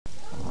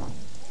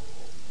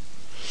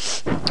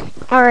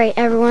Alright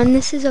everyone,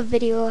 this is a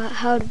video on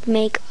how to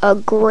make a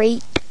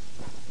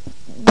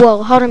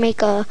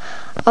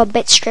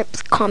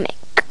Bitstrips comic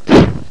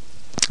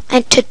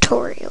and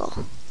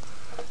tutorial.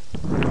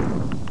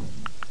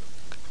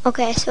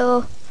 Okay,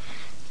 so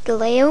the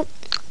layout,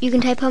 you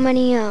can type how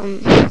many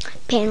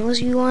panels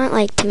you want,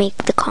 like, to make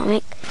the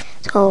comic.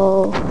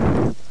 So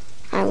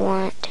I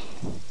want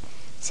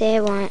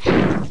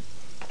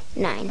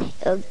 9.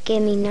 It'll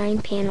give me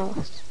 9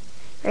 panels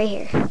right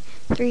here.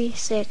 3,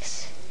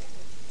 6,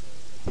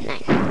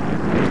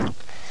 9.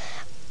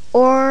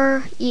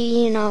 Or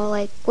you know,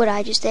 like what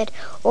I just did,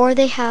 or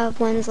they have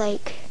ones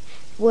like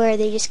where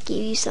they just give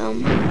you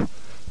some,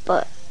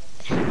 but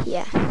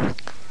yeah.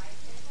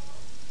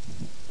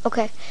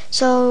 Okay,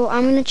 so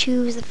I'm gonna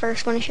choose the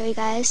first one to show you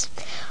guys.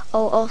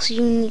 Oh, also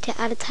you need to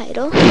add a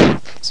title.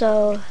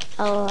 So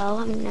LOL,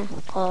 I'm gonna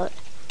call it,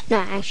 no,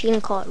 I'm actually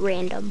gonna call it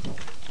random.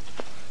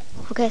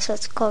 Okay, so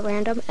it's called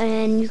random,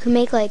 and you can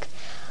make like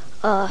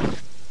a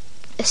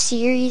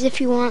series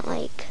if you want,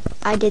 like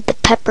I did the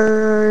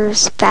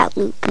Peppers, Fat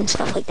Loop, and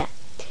stuff like that.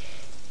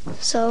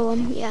 So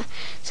yeah,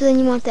 so then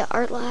you want the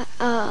art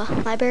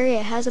library.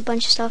 It has a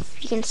bunch of stuff.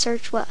 You can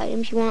search what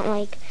items you want,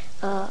 like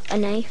a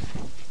knife.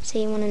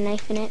 Say you want a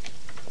knife in it.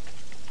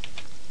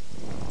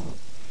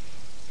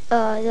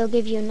 They'll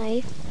give you a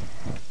knife.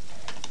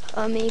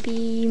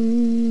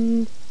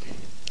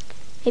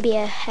 Maybe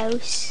a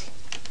house.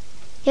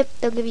 Yep,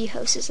 they'll give you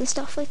houses and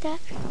stuff like that.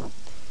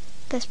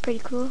 That's pretty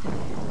cool.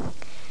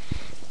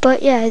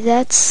 But yeah,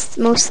 that's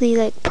mostly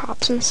like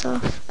props and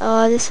stuff.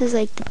 This is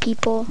like the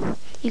people.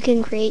 You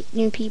can create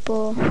new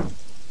people.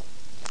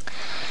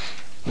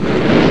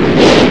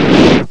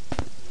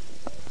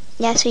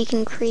 Yeah, so you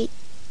can create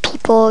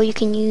people, you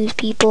can use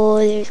people.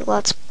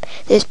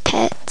 There's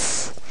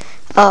pets,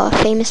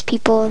 famous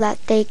people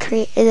that the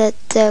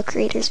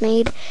creators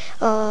made.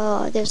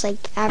 There's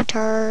like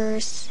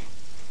avatars,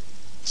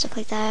 stuff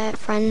like that.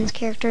 Friends,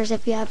 characters.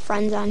 If you have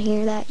friends on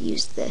here that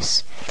use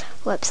this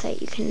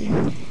website, you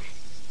can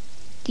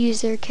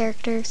use their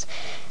characters.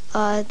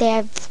 They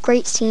have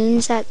great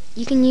scenes that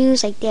you can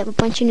use. Like they have a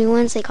bunch of new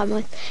ones. They come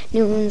with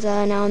new ones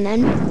now and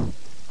then.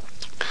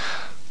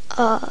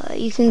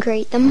 You can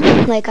create them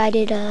like I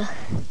did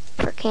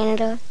for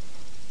Canada.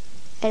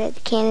 I did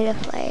the Canada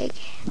flag,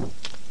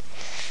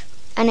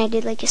 and I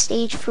did like a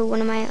stage for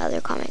one of my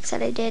other comics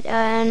that I did,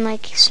 and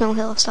like Snow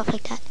Hill, stuff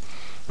like that.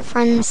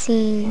 Friend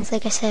scenes,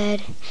 like I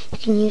said, you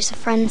can use the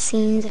friend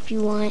scenes if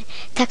you want.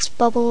 Text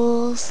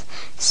bubbles,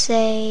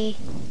 say,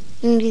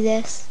 you can do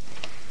this.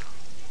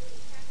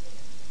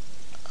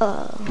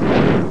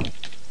 Hello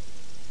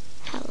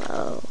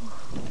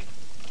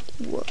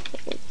world,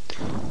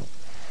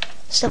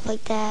 stuff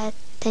like that.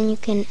 Then you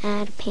can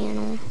add a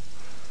panel.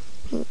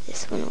 Move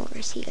this one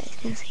over so you guys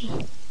can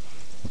see.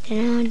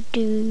 Then I'll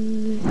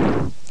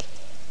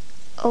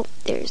do,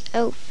 there's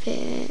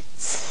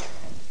outfits,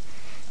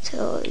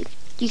 so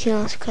you can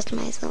also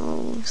customize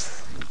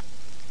those.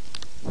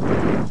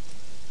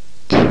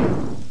 I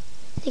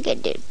think I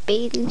did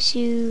bathing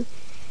suit,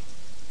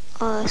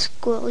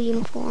 school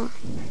uniform.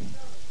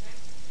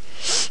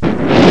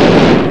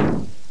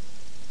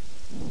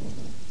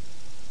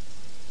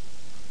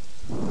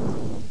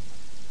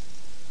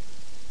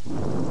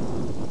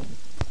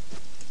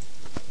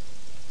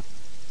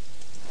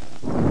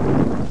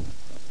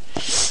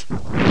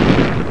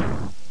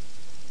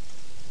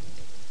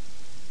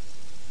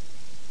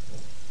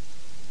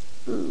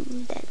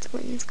 Ooh, that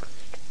one's good.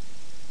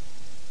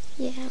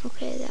 Yeah,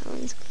 okay, that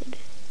one's good.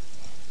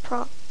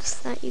 Props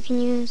that you can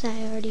use,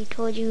 I already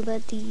told you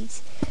about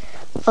these.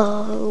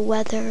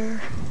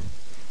 Weather,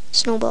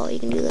 snowball, you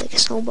can do like a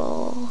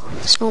snowball,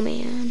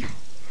 snowman.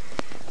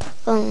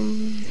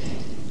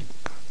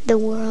 The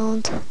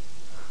world.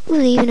 Ooh,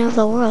 they even have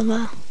the world,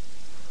 wow.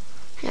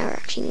 I never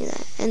actually knew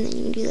that. And then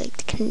you can do like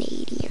the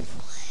Canadian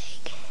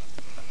flag.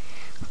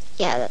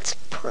 Yeah, that's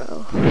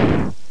pro.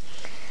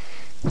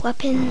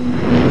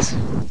 Weapons.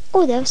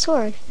 Oh, they have a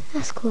sword.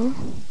 That's cool.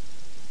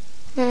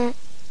 I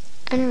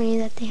never knew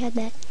that they had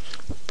that.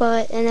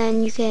 And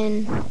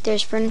then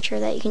there's furniture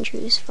that you can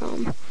choose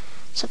from.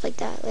 Stuff like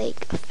that,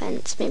 like a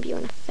fence. Maybe you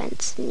want a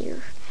fence in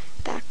your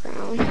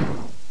background.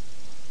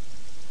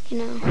 You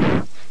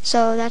know.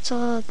 So that's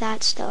all of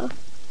that stuff.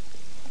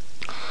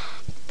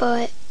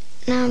 But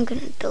now I'm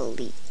gonna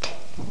delete.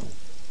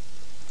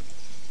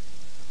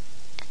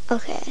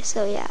 Okay,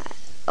 so yeah.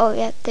 Oh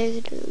yeah, there's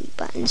a delete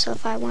button. So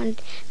if I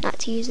wanted not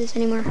to use this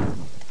anymore,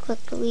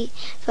 click delete.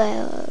 If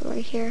I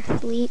right here,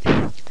 delete,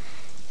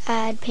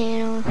 add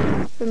panel,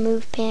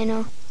 remove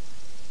panel,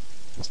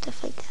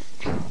 stuff like that.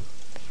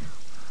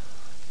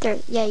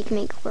 Yeah, you can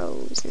make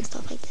rows and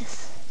stuff like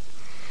this.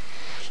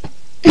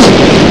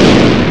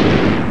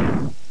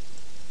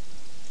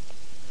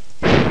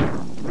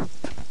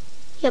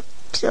 Yep,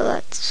 so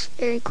that's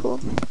very cool.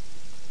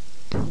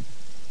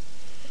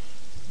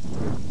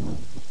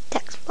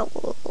 Text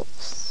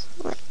bubbles,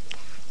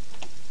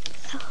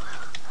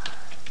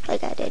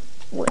 like I did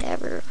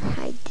whatever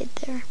I did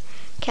there.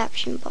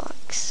 Caption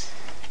box.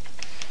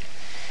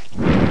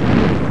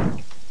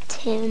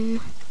 Tim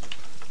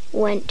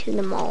went to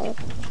the mall.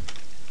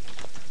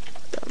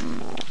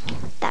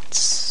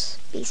 That's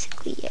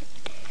basically it.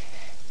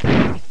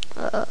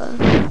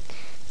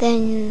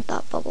 Then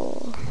thought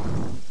bubble.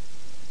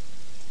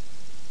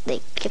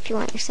 Like if you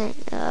want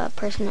your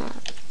person to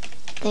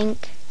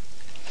think.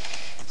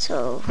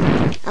 So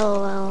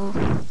LOL.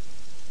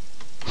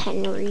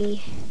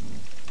 Henry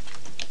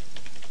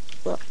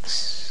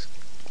looks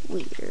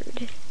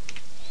weird.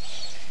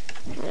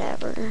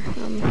 Whatever.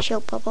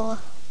 Show bubble.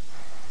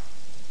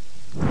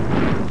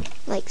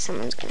 Like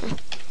someone's gonna.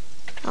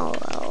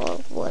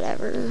 LOL.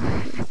 Whatever.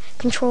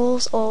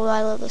 Controls. Oh,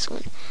 I love this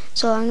one.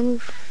 So I'm gonna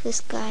move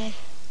this guy.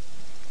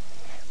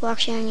 Well,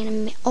 actually,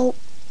 I'm gonna. Oh,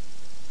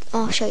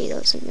 I'll show you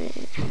those in a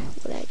minute.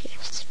 What I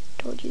just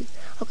told you.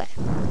 Okay.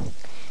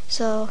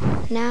 So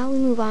now we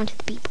move on to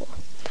the people.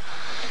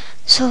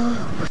 So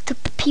what the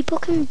people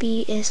can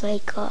be is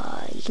like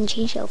you can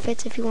change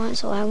outfits if you want.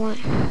 So I want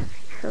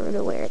her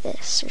to wear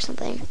this or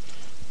something,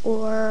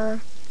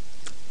 or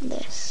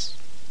this.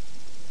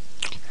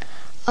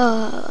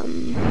 Oh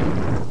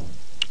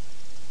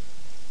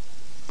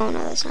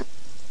no, that's not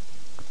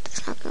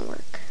gonna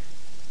work.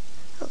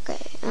 Okay.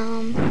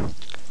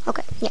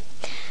 Okay. Yeah.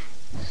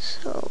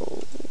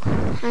 So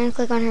I'm gonna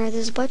click on her.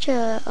 There's a bunch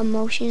of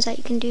emotions that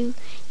you can do.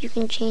 You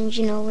can change,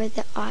 you know, where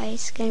the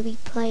eyes gonna be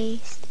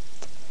placed.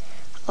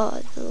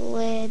 The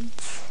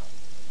lids.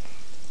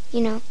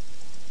 You know.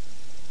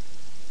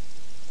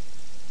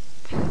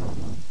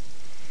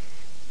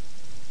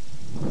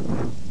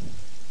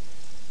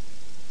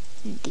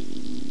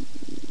 The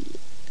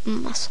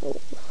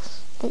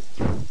muscles. Oh.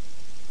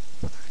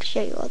 I'll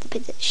show you all the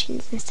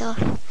positions and stuff.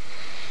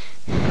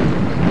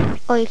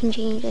 Oh, you can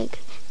change like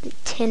the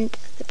tint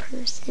of the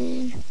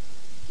person,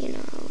 you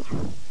know,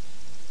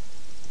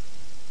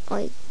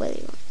 like whether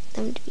you want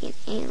them to be an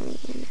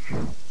alien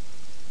or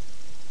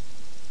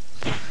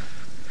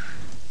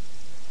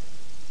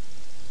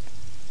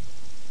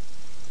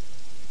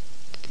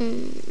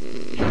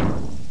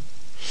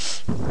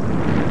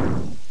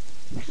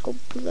how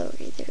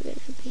blurry they're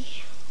gonna be.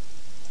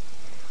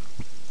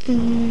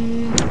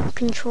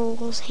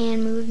 Controls,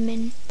 hand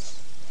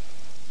movements,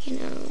 you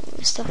know,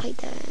 stuff like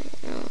that.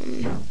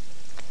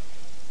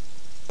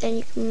 Then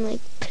you can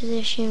like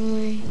position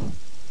where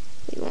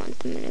you want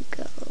them to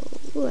go.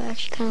 Ooh, I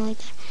actually kind of like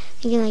that.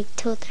 You can like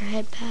tilt their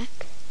head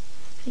back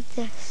like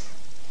this.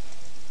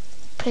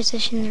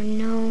 Position their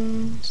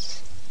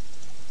nose.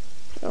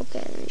 Okay,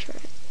 let me try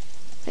it.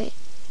 Wait.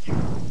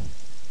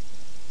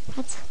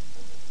 What?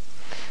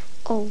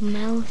 Oh,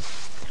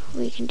 mouth.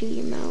 We can do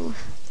your mouth.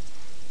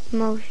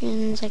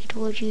 Emotions, like I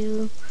told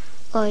you.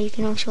 Oh, you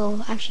can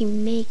also actually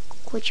make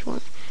what you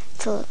want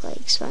to look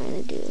like. So I'm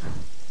gonna do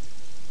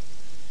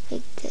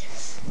like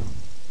this.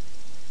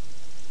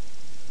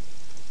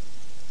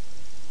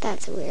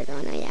 That's a weird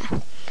one, yeah.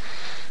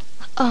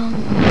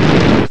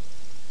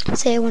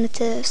 Say I wanted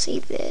to see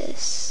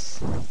this.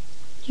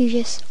 You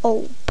just,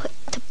 put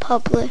to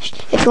publish.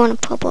 If you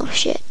want to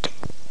publish it,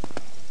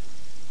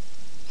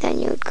 then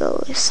you would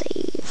go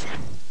save.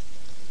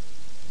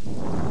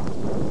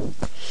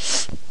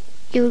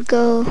 You would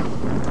go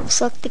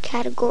select the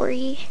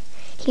category,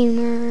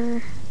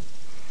 humor,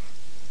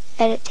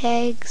 edit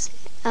tags,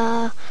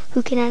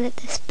 who can edit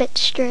this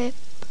Bitstrip,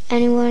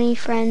 anyone, any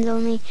friends,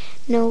 only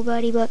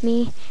nobody but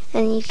me,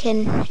 and you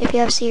can, if you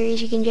have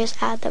series, you can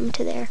just add them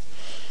to there.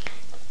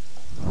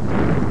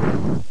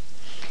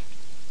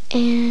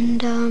 And,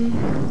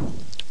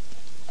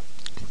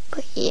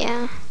 but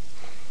yeah.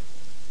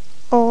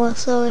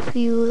 Also, if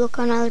you look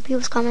on other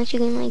people's comments, you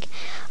can like,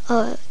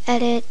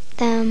 edit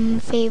them,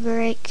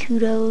 favorite,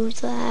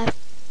 kudos, laugh,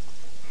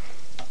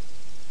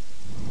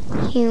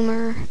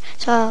 humor.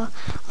 So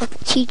I'll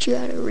teach you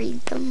how to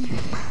read them.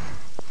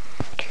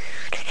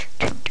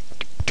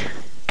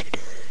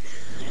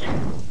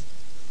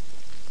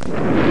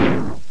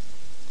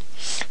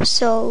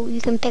 So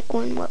you can pick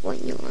what one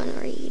you want to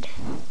read.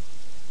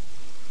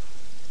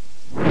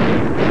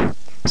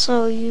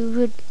 So you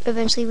would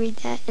eventually read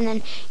that, and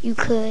then you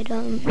could,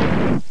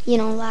 you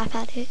know, laugh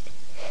at it.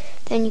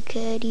 Then you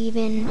could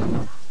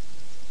even...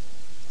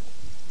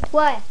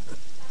 What?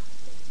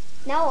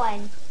 No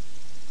one.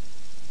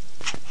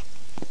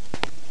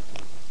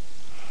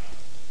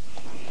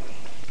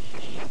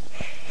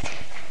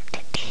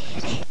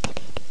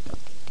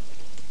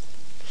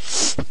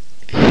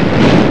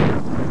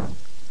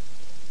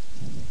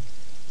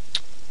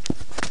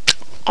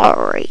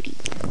 Alrighty.